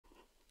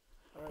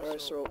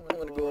so I'm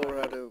going to go over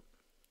how to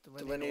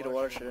delineate a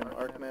watershed in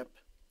ArcMap.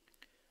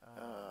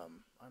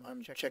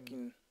 I'm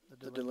checking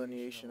the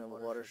delineation of a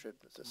watershed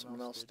that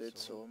someone else did,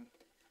 so I'm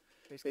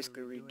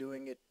basically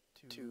redoing it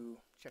to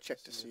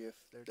check to see if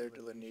their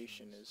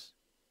delineation is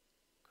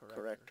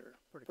correct or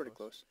pretty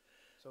close.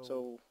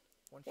 So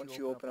once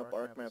you open up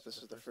ArcMap,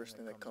 this is the first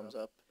thing that comes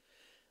up.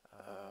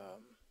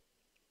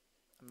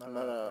 I'm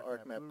not an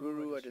ArcMap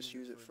guru, I just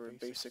use it for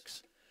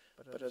basics,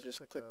 but I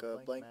just click a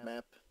blank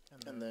map,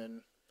 and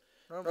then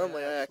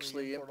normally I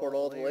actually import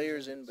all the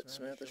layers in, but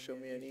Samantha showed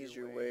me an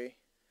easier way.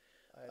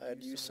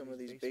 I'd used some of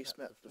these base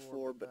maps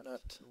before, but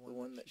not the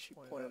one that she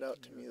pointed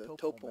out to me, the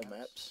topo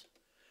maps.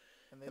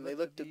 And they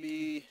look to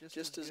be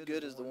just as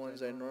good as the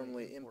ones I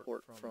normally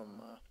import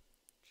from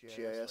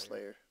GIS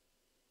layer,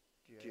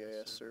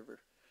 GIS server.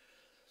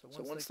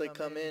 So once they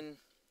come in,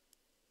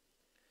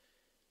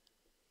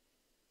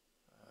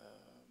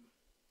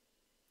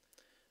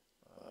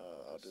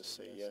 I'll just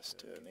say yes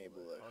to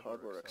enable the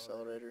hardware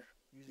accelerator.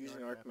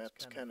 Using ArcMap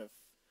is kind of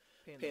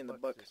a pain in the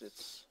butt because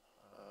it's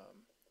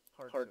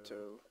hard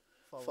to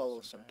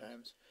follow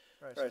sometimes.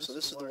 Alright, so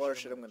this is the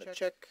watershed I'm going to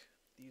check.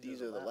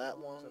 These are the lat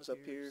longs up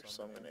here,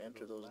 so I'm going to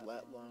enter those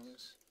lat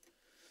longs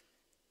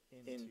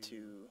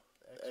into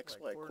the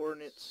XY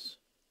coordinates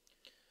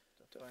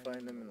to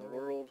find them in the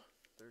world.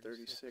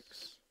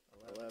 36,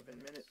 11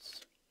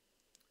 minutes,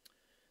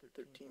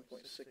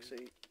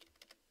 13.68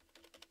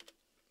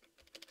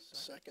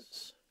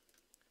 seconds,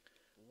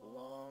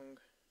 long,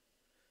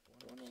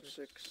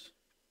 106,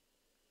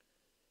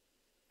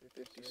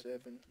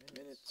 57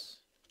 minutes,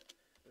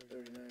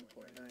 39.909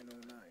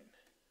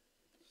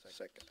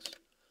 seconds.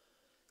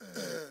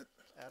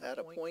 At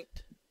a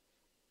point,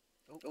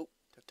 oh,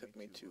 that took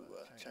me to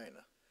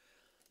China.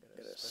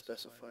 Gotta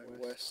specify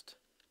west.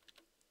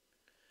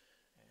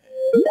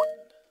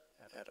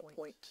 And at a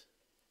point,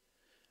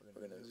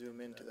 we're gonna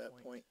zoom into that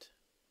point.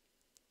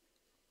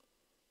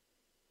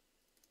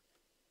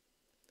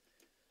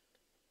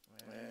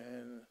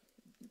 And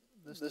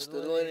this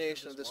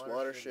delineation of this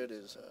watershed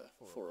is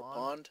for a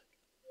pond.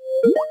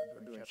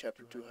 We're doing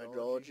chapter 2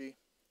 hydrology.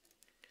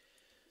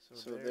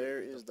 So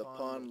there is the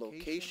pond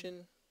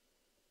location.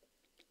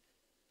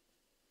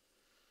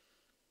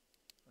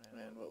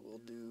 And what we'll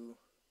do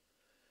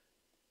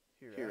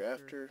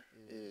hereafter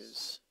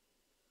is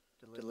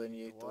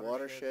delineate the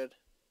watershed.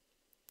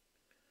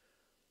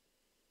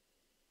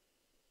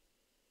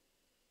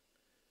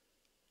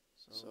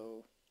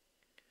 So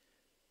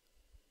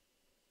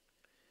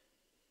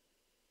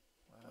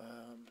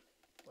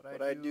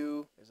what I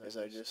do is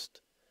I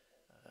just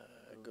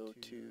go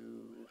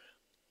to,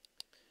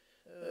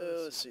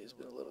 let's see, it's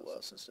been a little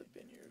while since I've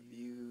been here.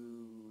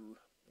 View,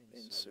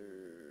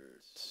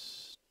 insert,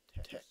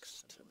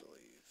 text, I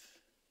believe.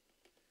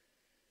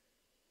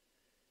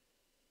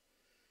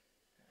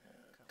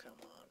 Come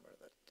on, where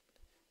that?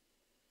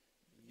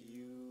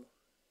 View.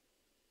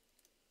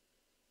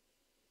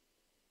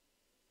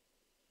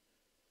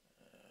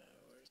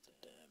 Where's the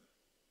damn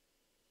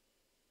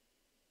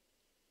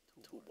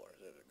toolbar?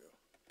 There we go.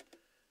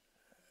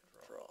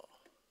 Draw.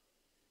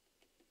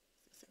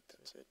 I think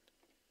that's it.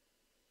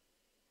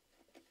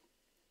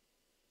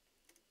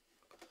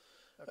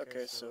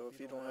 Okay, so if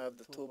you don't have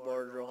the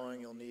toolbar drawing,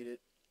 you'll need it.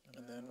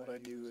 And then what I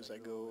do is I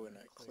go and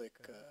I click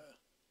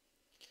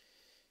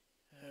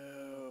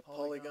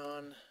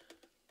polygon,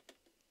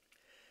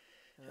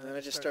 and then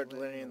I just start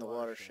delineating the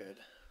watershed.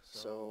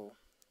 So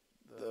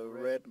the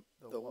red,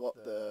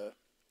 the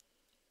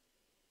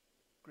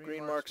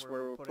green marks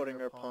where we're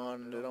putting our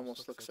pond, it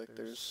almost looks like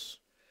there's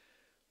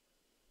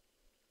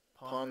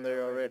pond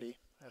there already.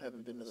 I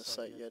haven't been to the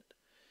site yet,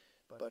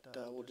 but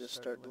we'll just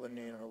start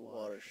delineating our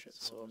watershed.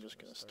 So I'm just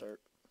going to start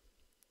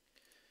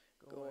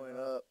going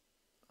up.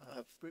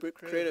 I've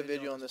created a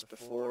video on this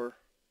before.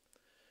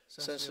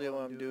 Essentially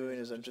what I'm doing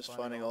is I'm just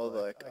finding all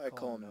the, I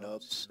call them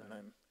nubs, and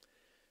I'm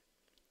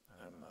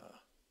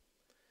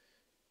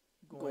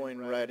going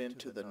right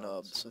into the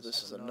nub. So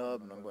this is a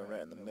nub, and I'm going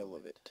right in the middle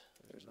of it.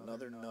 There's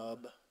another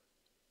nub,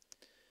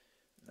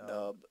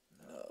 nub,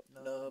 nub,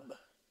 nub.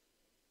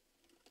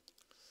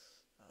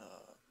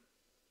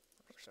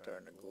 We're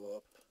starting to go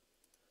up,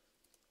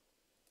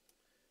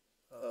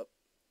 up,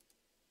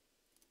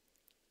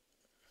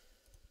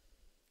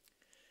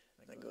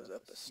 and then goes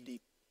up a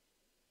steep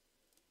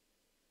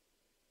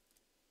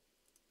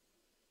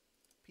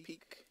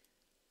peak,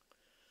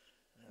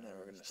 and then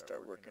we're going to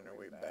start working our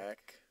way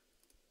back.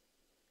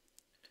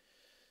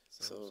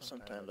 So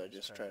sometimes I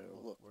just try to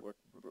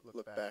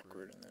look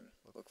backward and then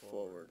look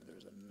forward.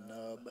 There's a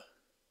nub,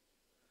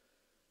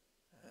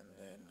 and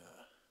then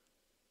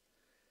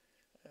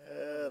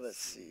let's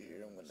see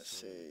here. I'm going to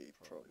say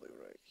probably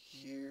right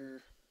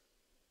here,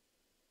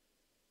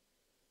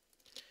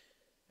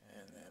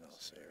 and then I'll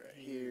say right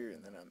here,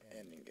 and then I'm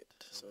ending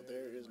it. So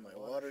there is my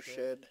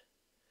watershed.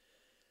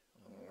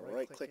 I'm going to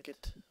right click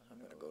it. I'm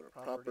going to go to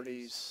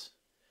properties,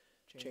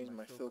 change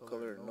my fill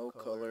color to no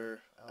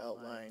color,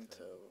 outline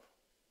to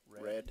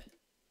red,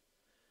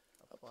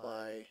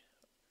 apply,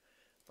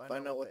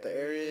 find out what the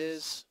area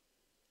is.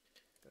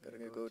 I'm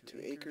going to go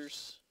to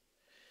acres,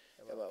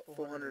 about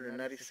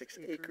 496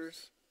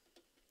 acres.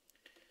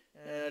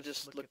 And I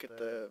just look at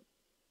the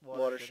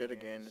watershed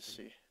again to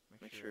see,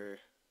 make sure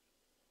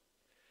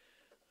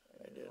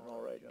I did an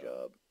alright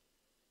job.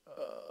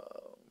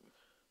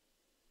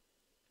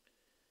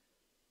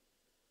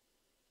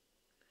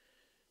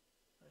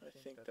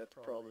 I think that's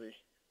probably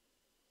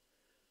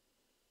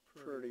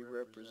pretty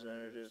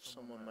representative.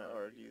 Someone might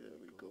argue that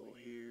we go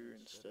here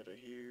instead of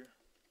here,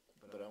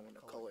 but I'm going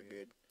to call it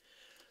good.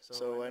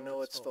 So I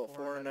know it's about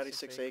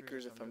 496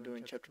 acres. If I'm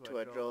doing Chapter 2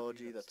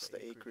 hydrology, that's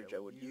the acreage I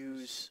would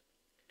use.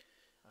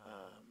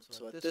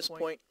 So at this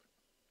point,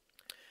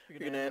 you're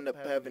going to end up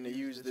having to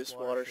use this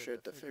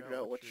watershed to figure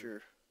out what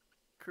your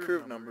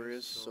curve number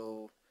is.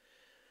 So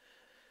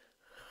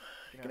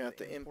you're going to have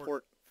to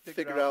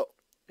figure out,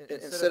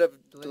 instead of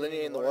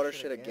delineating the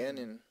watershed again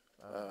in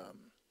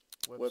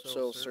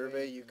Websoil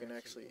survey, you can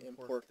actually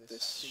import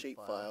this shape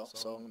file.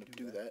 So I'm going to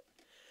do that.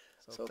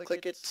 So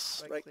click it,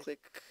 right click,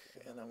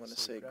 and I'm going to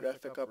say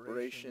graphic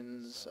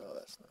operations. Oh,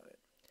 that's not it.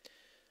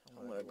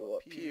 I'm going to go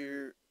up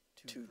here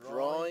to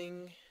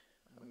drawing.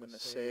 I'm going to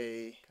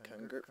say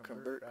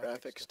convert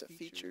graphics to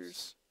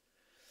features.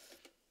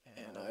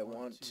 And I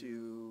want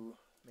to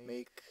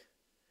make,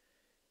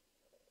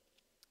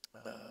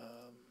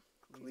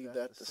 leave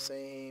that the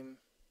same.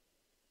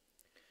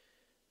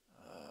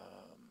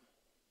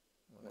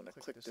 I'm going to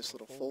click this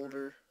little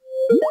folder.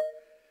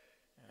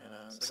 And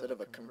instead of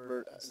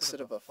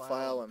a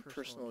file and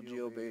personal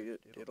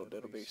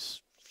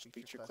database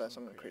feature class,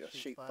 I'm going to create a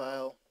shape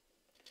file.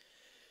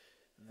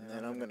 And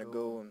then I'm going to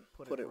go and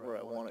put it where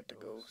I want it to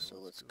go. So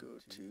let's go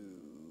to,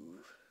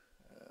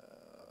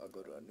 I'll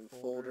go to a new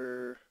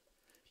folder,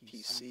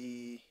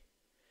 PC,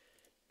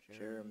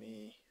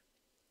 Jeremy,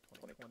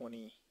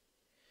 2020,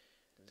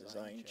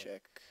 design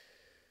check.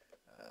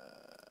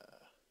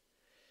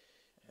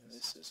 And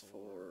this is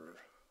for,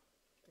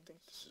 I think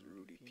this is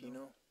Rudy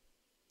Pino.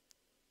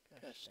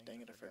 Gosh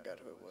dang it, I forgot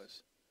who it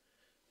was.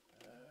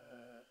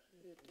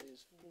 It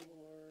is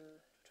for,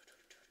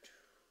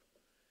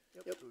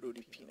 yep,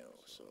 Rudy Pino.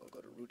 So I'll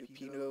go to Rudy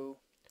Pino.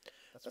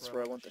 That's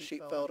where I want the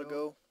shape file to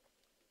go.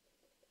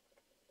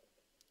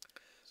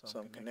 So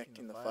I'm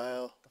connecting the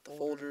file, the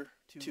folder,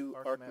 to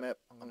ArcMap.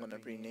 I'm going to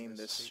rename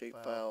this shape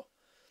file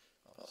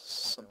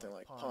something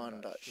like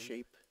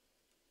pond.shape.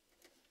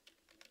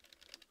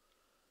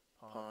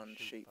 Pond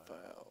shape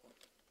file.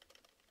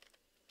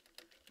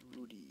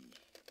 Rudy.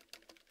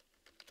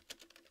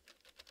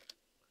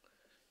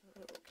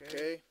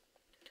 Okay,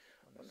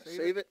 I'm going to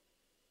save it,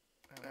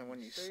 and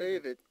when you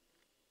save it,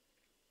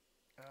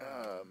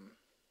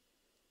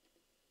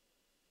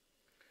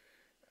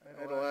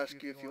 it'll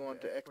ask you if you want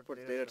to export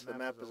the data to the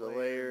map as a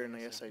layer, and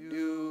yes I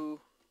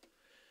do.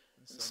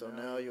 And so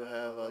now you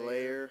have a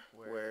layer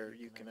where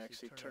you can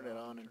actually turn it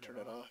on and turn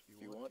it off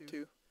if you want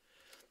to.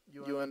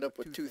 You end up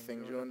with two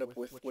things. You end up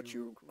with what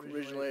you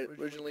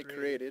originally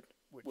created,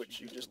 which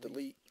you just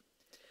delete.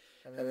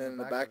 And then in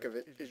the back of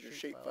it is your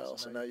shape file,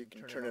 so now you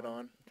can turn it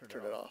on,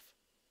 turn it off.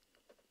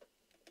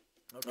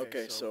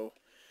 Okay, so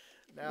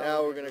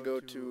now we're going to go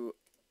to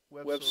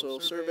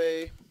Websoil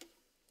survey,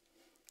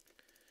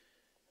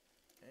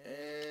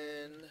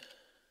 and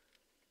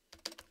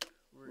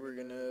we're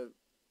going to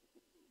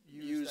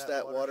use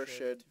that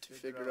watershed to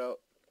figure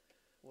out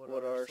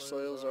what our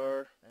soils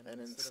are,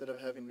 and instead of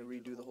having to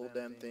redo the whole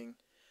damn thing,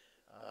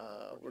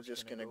 we're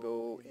just going to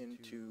go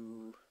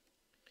into,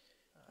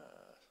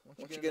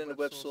 once you get into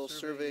Websoil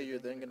survey, you're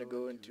then going to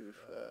go into,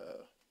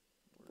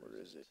 where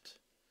is it?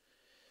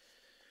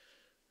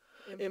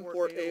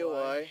 Import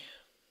AOI.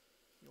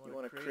 You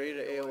want to create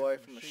an AOI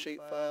from a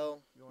shape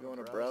file. You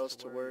want to browse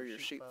to where your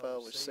shape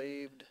file was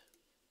saved.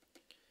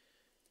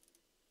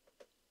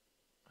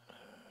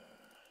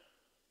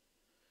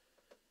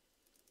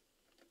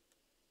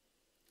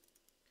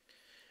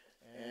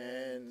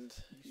 And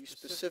you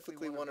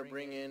specifically want to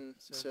bring in,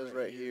 it says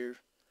right here,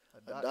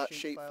 a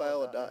 .shape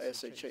file, a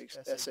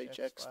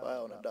 .shx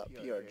file, and a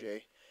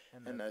 .prj,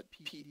 and a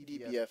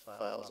PDBF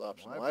file is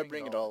optional. I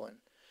bring it all in.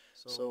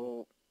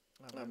 So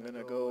I'm going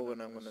to go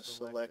and I'm going to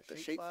select the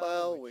shape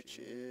file, which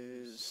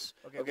is,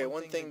 okay,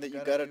 one thing that you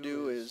got to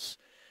do is,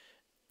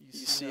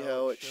 you see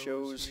how it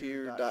shows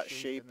here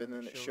 .shape and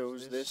then it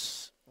shows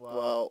this?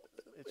 Well,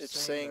 it's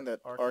saying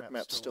that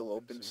ArcMap's still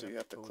open, so you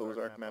have to close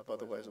ArcMap,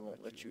 otherwise it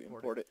won't let you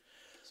import it.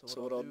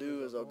 So what I'll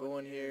do is I'll go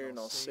in here and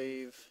I'll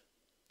save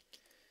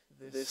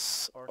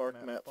this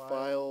ArcMap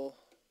file.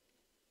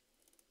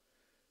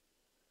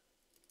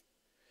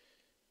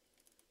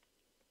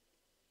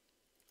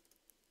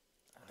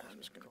 I'm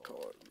just going to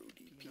call it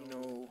Rudy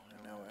Pino,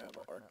 and now I have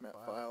an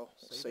ArcMap file.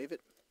 We'll save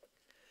it.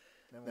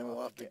 Then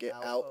we'll have to get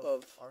out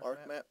of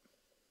ArcMap.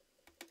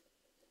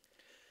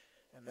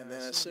 And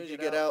then as soon as you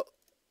get out,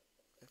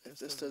 if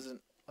this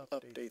doesn't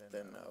update,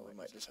 then we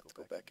might just have to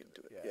go back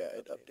into it. Yeah,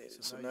 it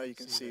updated. So now you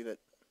can see that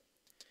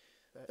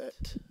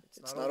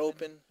it's not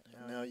open,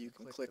 and now you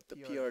can click the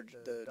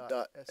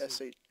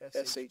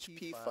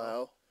 .shp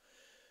file,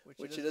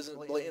 which it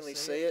doesn't blatantly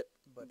say it,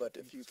 but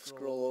if you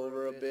scroll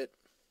over a bit,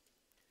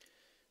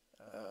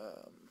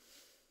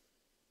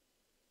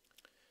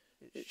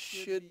 It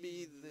should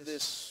be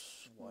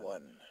this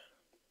one.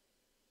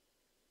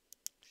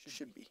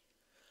 Should be.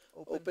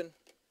 Open.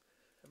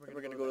 And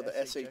we're going to go to the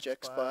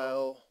SHX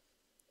file.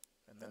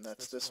 And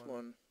that's this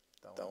one.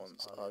 That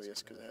one's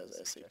obvious because it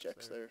has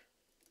SHX there.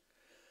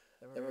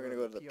 Then we're going to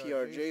go to the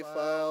PRJ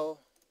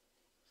file.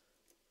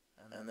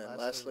 And then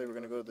lastly, we're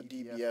going to go to the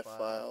DBF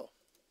file.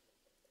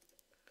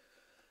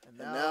 And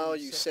now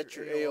you set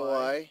your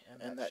AOI,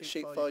 and that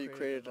shapefile you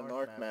created in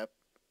ArcMap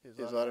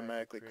is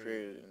automatically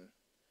created in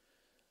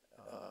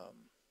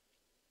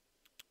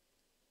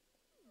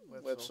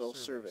Websoil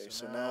survey.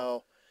 So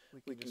now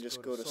we can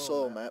just go to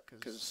soil map,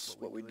 because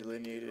what we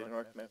delineated in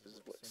ArcMap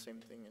is the same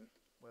thing in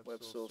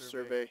Websoil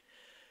survey.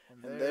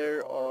 And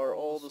there are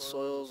all the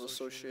soils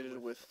associated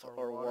with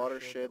our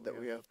watershed that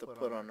we have to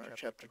put on our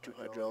Chapter 2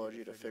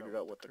 hydrology to figure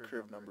out what the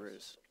curve number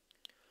is.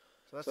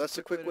 So that's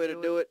a quick way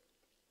to do it.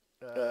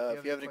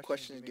 If you have any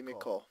questions, give me a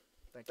call.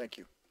 Thank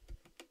you.